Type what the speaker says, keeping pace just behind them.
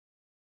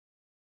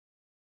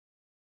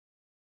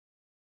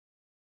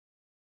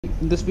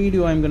In this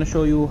video I'm going to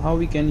show you how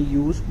we can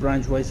use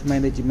branch-wise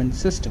management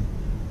system.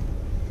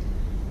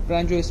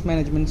 Branch-wise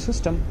management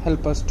system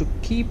help us to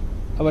keep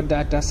our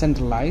data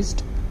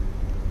centralized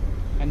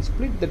and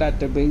split the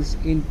database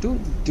into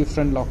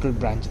different local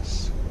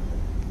branches.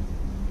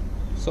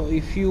 So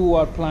if you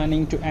are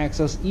planning to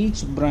access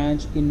each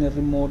branch in a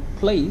remote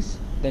place,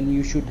 then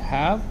you should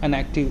have an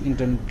active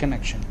internet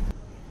connection.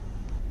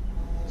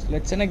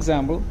 Let's say an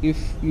example, if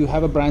you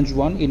have a branch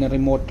 1 in a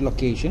remote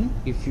location,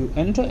 if you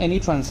enter any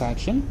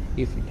transaction,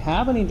 if it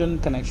have an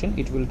internet connection,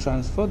 it will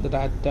transfer the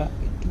data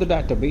to the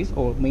database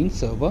or main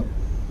server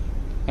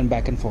and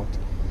back and forth.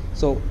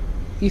 So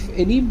if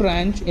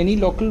any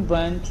local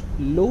branch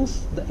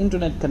lose the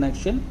internet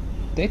connection,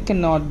 they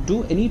cannot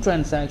do any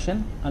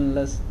transaction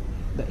unless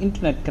the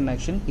internet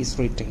connection is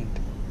retained.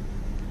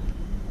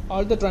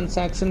 All the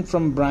transactions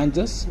from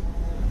branches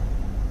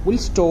will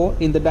store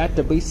in the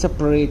database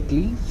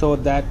separately so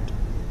that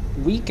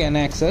we can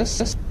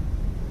access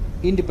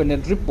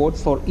independent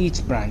reports for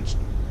each branch.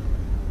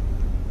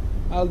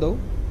 Although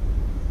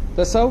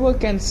the server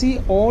can see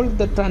all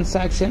the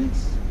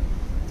transactions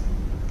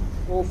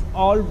of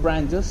all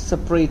branches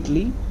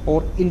separately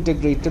or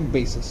integrated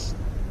basis.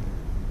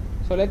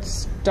 So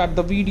let's start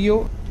the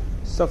video.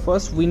 So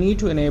first we need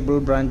to enable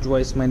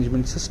branch-wise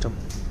management system.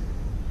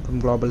 From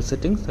global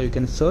settings, so you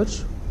can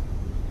search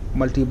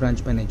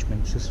multi-branch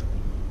management system.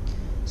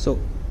 So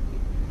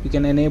you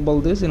can enable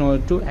this in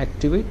order to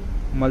activate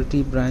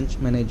multi-branch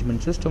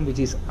management system, which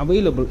is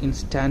available in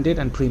standard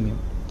and premium.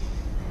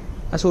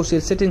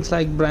 Associate settings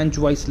like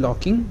branch-wise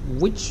locking,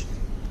 which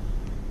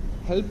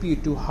help you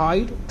to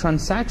hide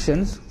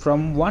transactions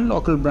from one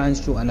local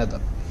branch to another.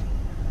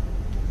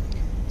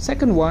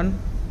 Second one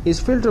is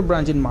filter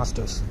branch in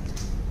masters,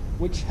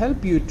 which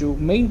help you to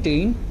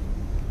maintain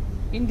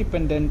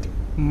independent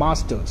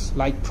masters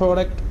like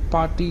product,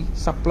 party,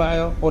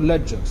 supplier or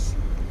ledgers.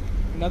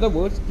 In other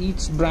words,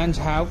 each branch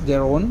have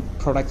their own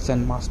products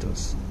and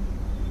masters.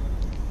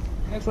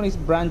 Next one is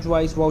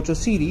branch-wise voucher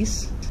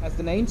series. As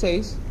the name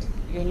says,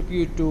 it help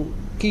you to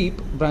keep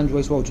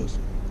branch-wise vouchers.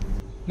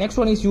 Next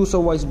one is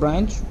user-wise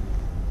branch.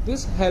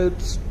 This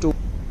helps to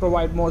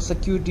provide more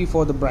security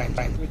for the branch,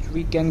 which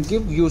we can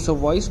give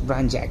user-wise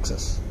branch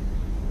access.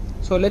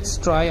 So let's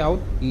try out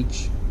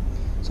each.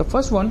 So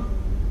first one,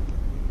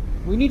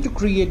 we need to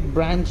create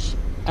branch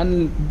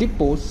and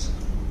depots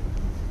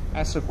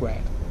as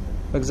required.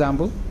 For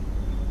example,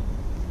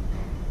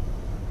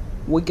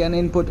 we can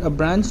input a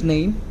branch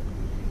name,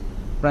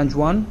 branch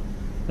 1.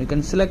 You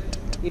can select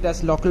it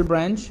as local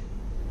branch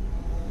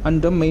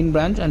under main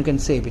branch and can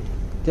save it.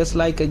 Just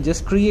like I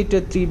just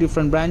created 3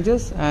 different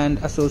branches and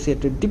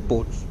associated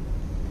depots.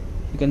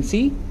 You can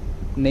see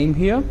name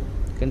here.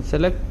 You can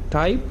select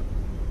type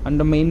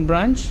under main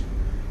branch.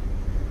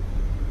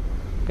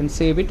 You can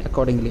save it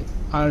accordingly.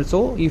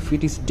 Also, if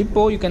it is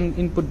depot, you can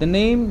input the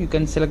name. You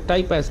can select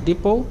type as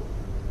depot.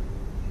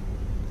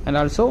 And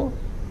also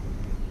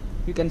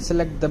you can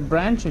select the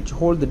branch which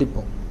hold the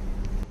depot.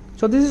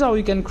 So this is how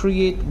you can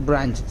create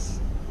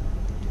branches.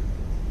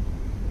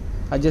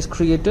 I just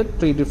created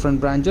 3 different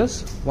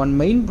branches, one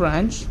main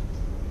branch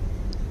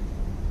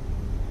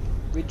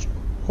which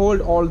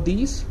hold all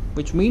these,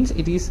 which means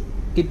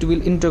it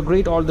will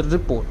integrate all the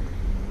report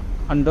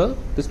under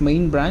this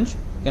main branch.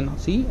 You can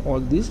see all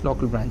these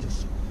local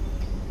branches.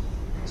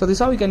 So this is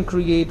how you can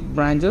create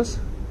branches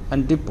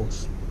and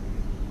depots.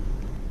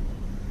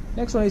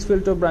 Next one is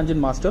filter branch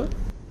in master.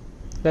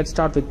 Let's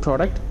start with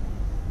product.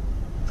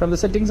 From the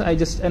settings, I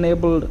just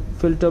enabled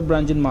filter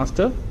branch in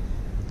master.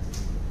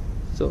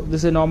 So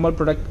this is a normal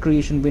product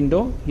creation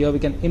window. Here we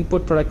can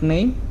input product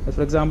name, as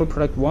for example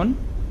product 1,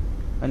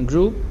 and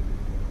group,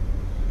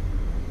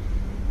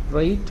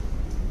 rate,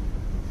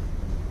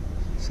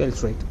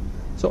 sales rate.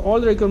 So all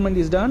the requirement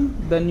is done.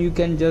 Then you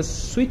can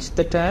just switch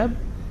the tab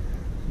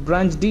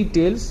branch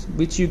details,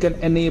 which you can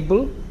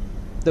enable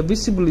the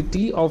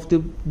visibility of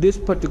this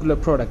particular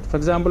product. For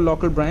example,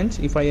 local branch,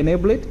 if I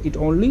enable it, it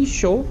only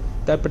show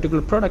that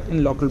particular product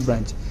in local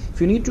branch. If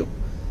you need to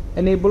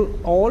enable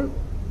all,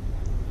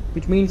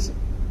 which means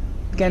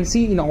you can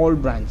see in all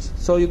branch,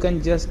 so you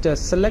can just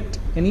select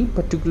any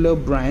particular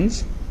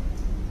branch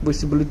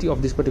visibility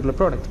of this particular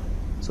product.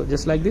 So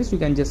just like this, you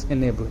can just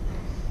enable it.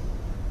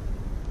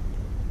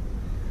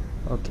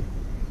 Okay,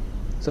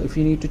 so if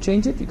you need to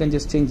change it, you can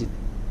just change it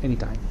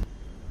anytime.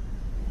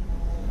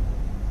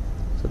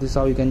 So this is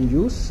how you can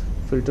use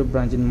filter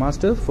branch in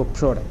master for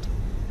product.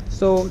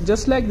 So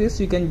just like this,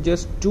 you can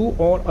just do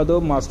all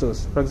other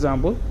masters. For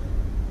example,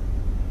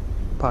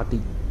 party.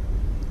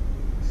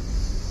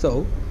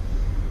 So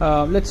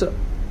let's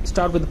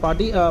start with the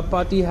party.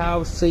 Party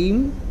have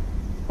same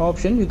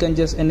option. You can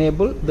just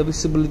enable the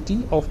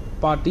visibility of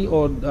party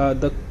or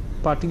the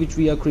party which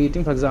we are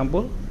creating. For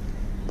example,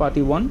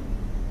 party 1.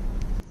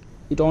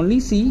 It only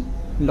see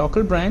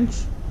local branch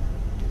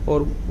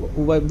or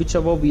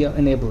whichever we are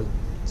enabling.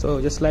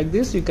 So just like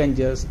this, you can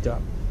just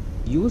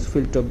use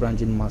filter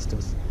branch in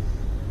masters.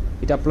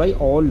 It apply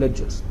all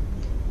ledgers.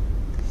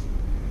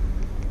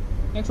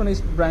 Next one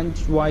is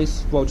branch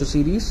wise voucher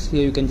series.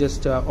 Here you can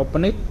just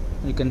open it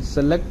you can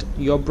select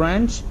your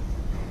branch,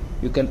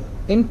 you can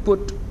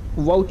input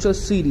voucher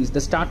series,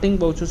 the starting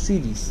voucher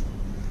series.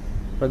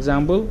 For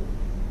example,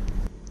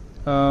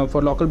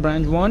 for local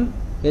branch 1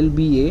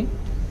 LBA,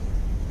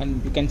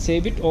 and you can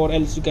save it, or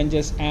else you can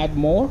just add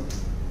more.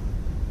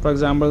 For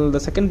example, the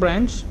second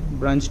branch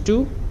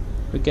 2,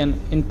 we can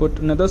input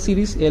another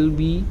series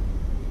LBB.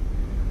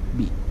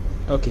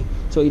 Okay,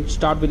 so it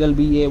start with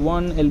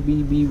LBA1,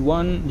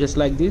 LBB1, just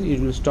like this. It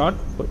will start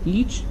for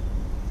each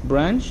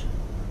branch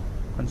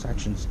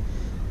transactions.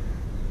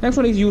 Next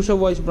one is user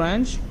voice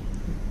branch.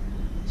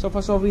 So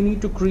first of all, we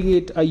need to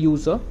create a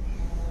user.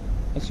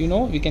 As you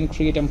know, you can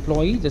create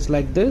employee just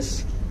like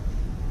this.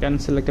 You can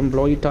select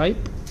employee type,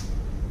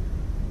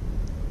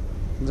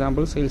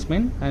 example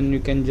salesman, and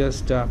you can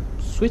just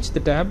switch the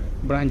tab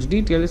branch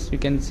details. You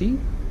can see, you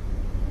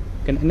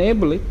can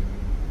enable it,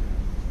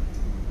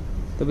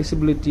 the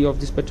visibility of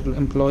this particular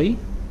employee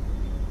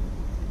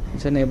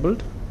is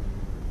enabled.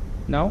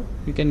 Now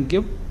you can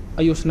give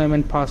a username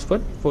and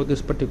password for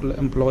this particular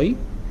employee.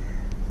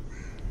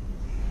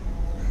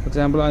 For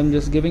example, I'm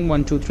just giving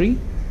 123,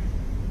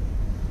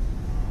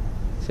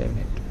 save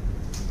it.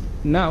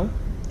 Now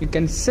you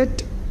can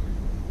set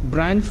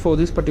branch for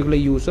this particular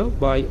user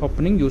by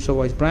opening user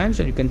voice branch,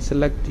 and you can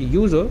select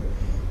user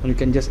and you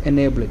can just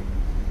enable it.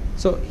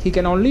 So he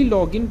can only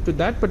log in to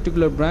that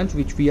particular branch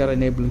which we are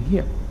enabling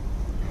here.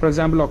 For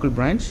example, local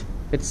branch,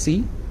 let's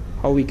see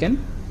how we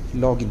can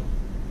log in.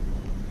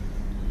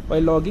 By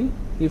logging,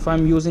 if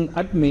I'm using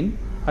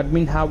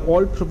admin have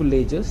all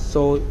privileges,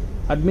 so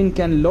admin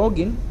can log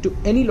in to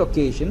any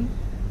location.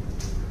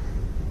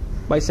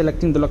 By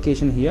selecting the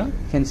location here,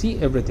 you can see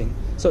everything.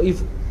 So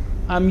if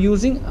I'm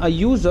using a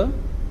user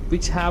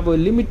which have a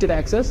limited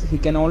access, he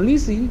can only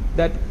see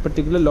that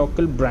particular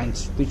local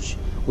branch which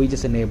we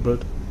just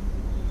enabled.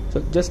 So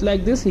just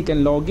like this, he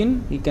can log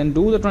in, he can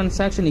do the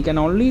transaction, he can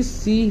only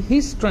see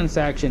his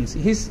transactions,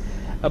 his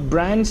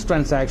branch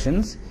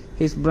transactions,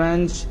 his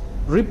branch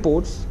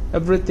reports,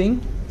 everything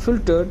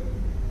filtered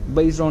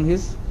based on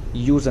his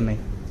username.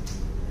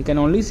 You can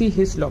only see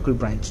his local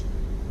branch.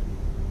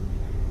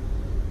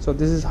 So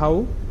this is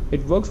how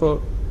it works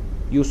for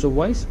user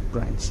voice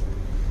branch.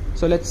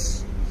 So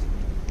let's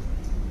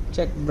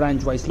check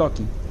branch wise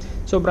locking.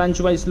 So branch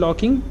wise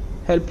locking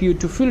help you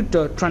to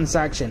filter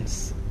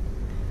transactions.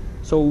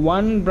 So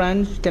one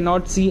branch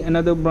cannot see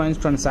another branch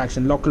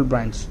transaction, local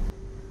branch.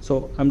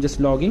 So I'm just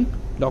logging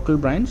local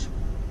branch.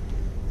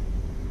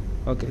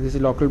 Okay, this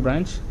is local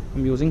branch.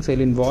 I'm using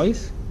sale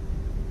invoice.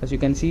 As you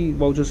can see,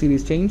 voucher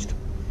series changed.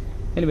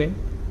 Anyway,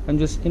 I'm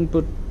just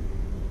input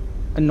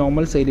a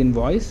normal sale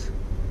invoice.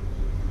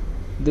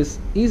 This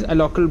is a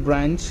local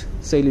branch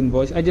sale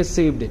invoice. I just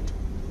saved it.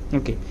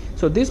 Okay,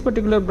 so this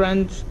particular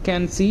branch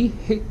can see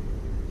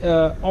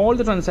all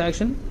the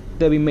transaction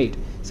that we made.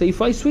 So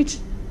if I switch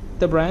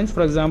the branch,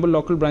 for example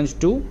local branch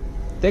 2,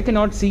 they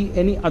cannot see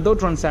any other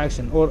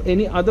transaction or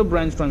any other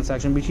branch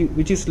transaction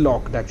which is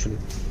locked actually.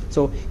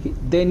 So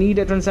they need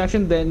a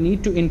transaction, they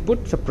need to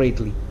input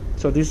separately.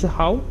 So this is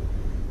how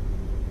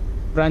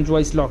branch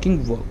wise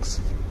locking works.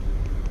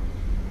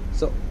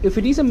 So if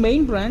it is a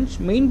main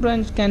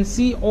branch can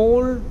see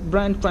all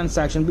branch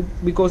transaction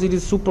because it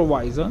is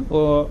supervisor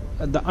or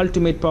the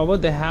ultimate power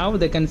they have.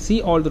 They can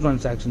see all the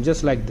transactions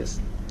just like this.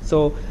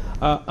 So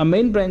a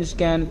main branch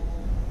can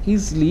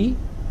easily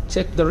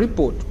check the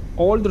report,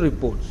 all the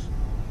reports.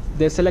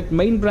 They select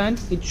main branch,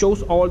 it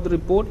shows all the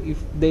report. If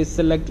they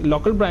select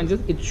local branches,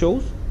 it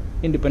shows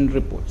independent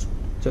reports.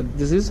 So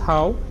this is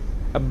how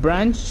a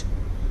branch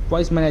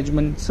wise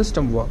management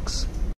system works.